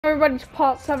everybody to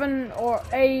part 7 or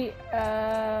 8.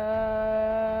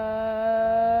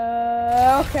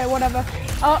 Okay, whatever.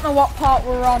 I don't know what part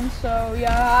we're on, so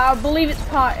yeah, I believe it's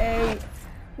part 8.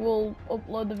 We'll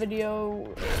upload the video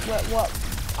what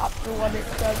after what it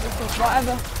says,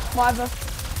 whatever.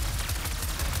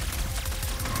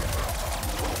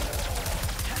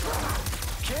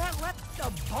 Can't let the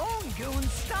bone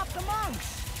goons stop the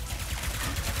monks.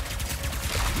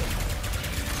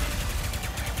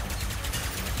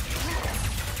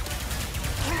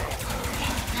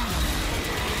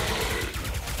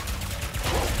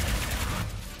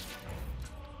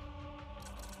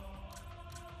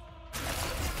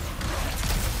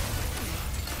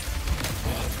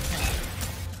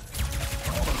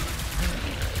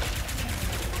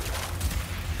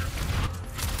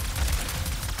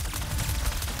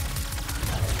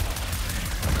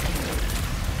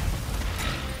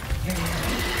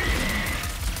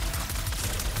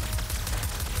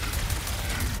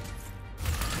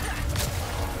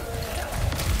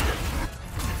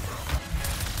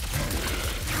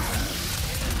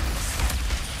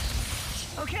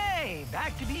 Okay,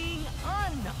 back to being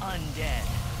undead.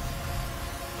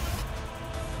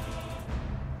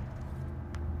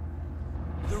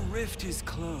 The rift is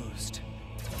closed.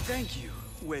 Thank you,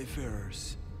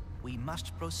 wayfarers. We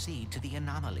must proceed to the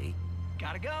anomaly.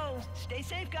 Gotta go. Stay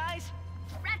safe, guys.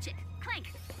 Ratchet,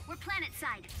 Clank, we're planet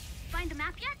side. Find the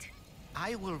map yet?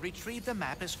 I will retrieve the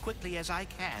map as quickly as I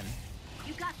can.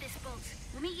 You got this, Bolt.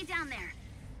 We'll meet you down there.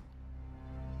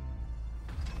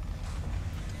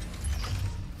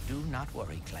 Do not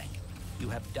worry, Clank. You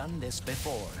have done this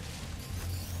before.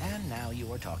 And now you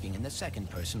are talking in the second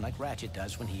person like Ratchet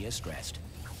does when he is stressed.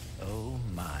 Oh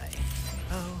my.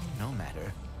 Oh, no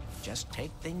matter. Just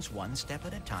take things one step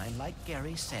at a time like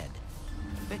Gary said.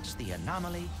 Fix the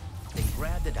anomaly, then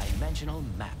grab the dimensional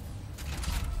map.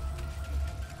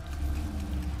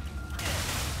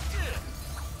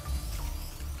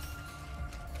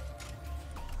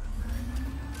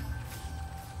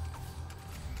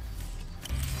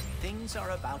 Things are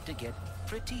about to get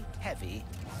pretty heavy.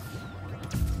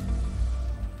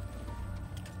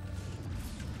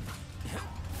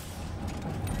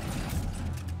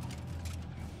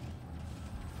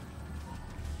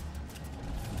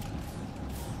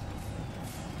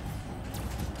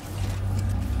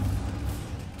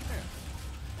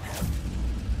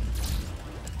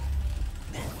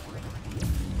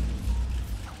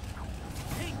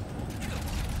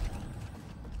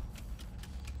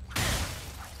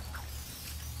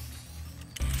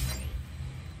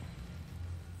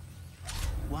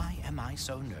 Why am I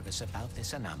so nervous about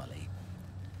this anomaly?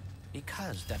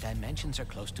 Because the dimensions are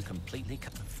close to completely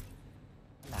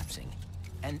collapsing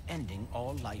and ending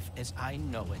all life as I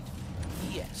know it.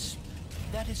 Yes,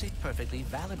 that is a perfectly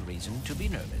valid reason to be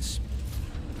nervous.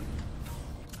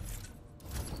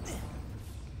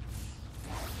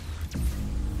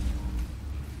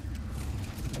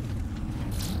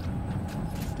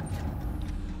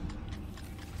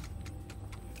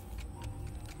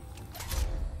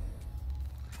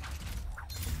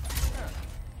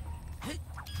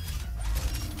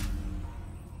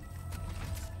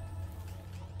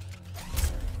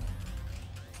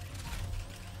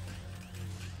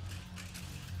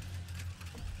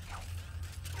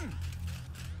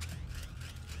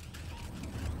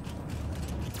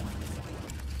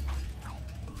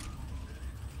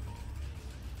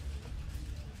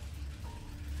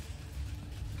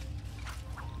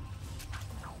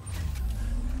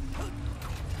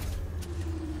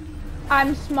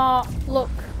 I'm smart, look.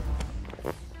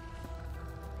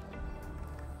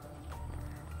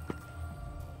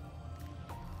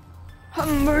 I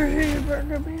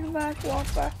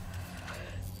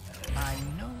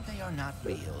know they are not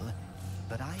real,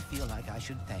 but I feel like I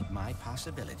should thank my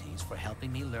possibilities for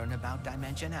helping me learn about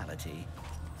dimensionality.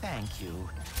 Thank you.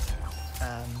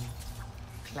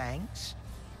 Clanks?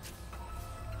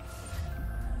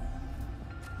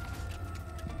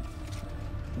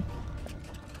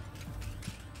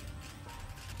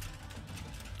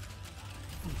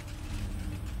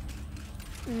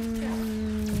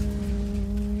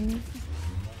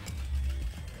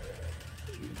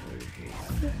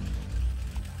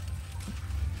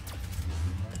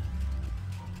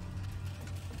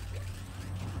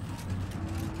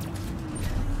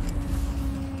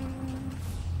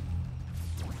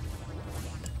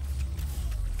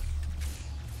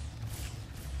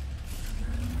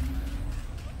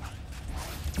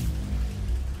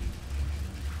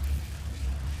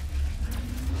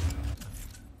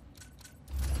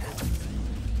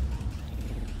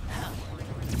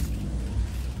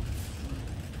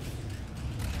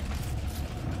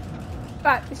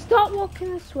 Right, start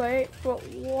walking this way, but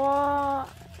what?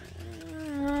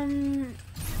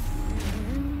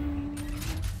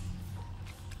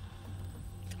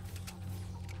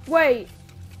 Wait.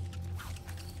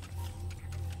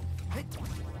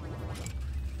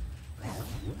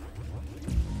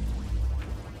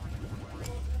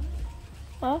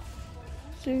 Huh?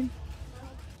 Soon.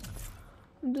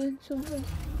 I'm doing something.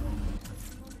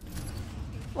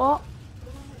 What?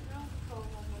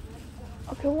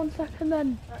 Okay, 1 second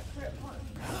then.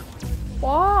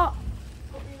 What?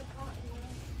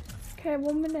 Okay,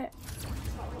 1 minute.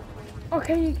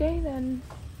 Okay, you're gay then.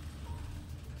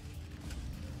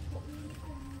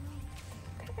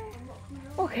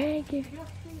 Okay, give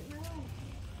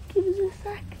us a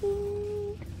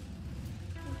second.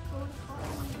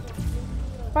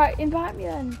 Right, invite me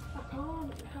then. I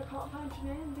can't find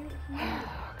your name, do it for me.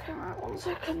 Okay, right, 1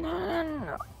 second then.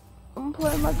 I'm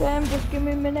playing my game, just give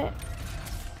me a minute.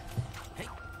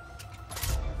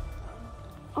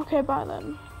 Okay, bye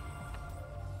then.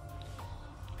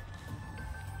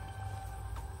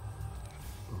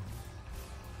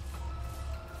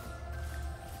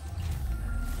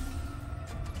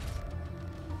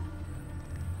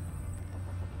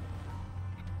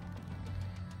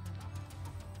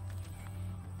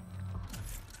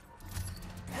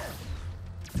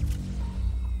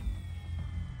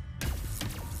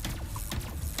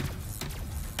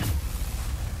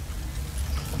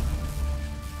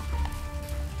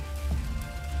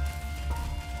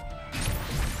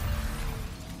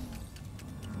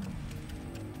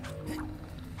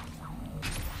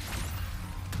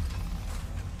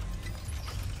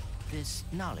 This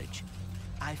knowledge,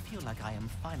 I feel like I am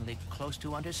finally close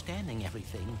to understanding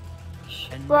everything.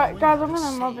 And Right, knowing guys, how I'm to gonna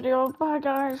end my say- video. Bye,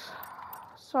 guys.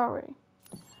 Sorry.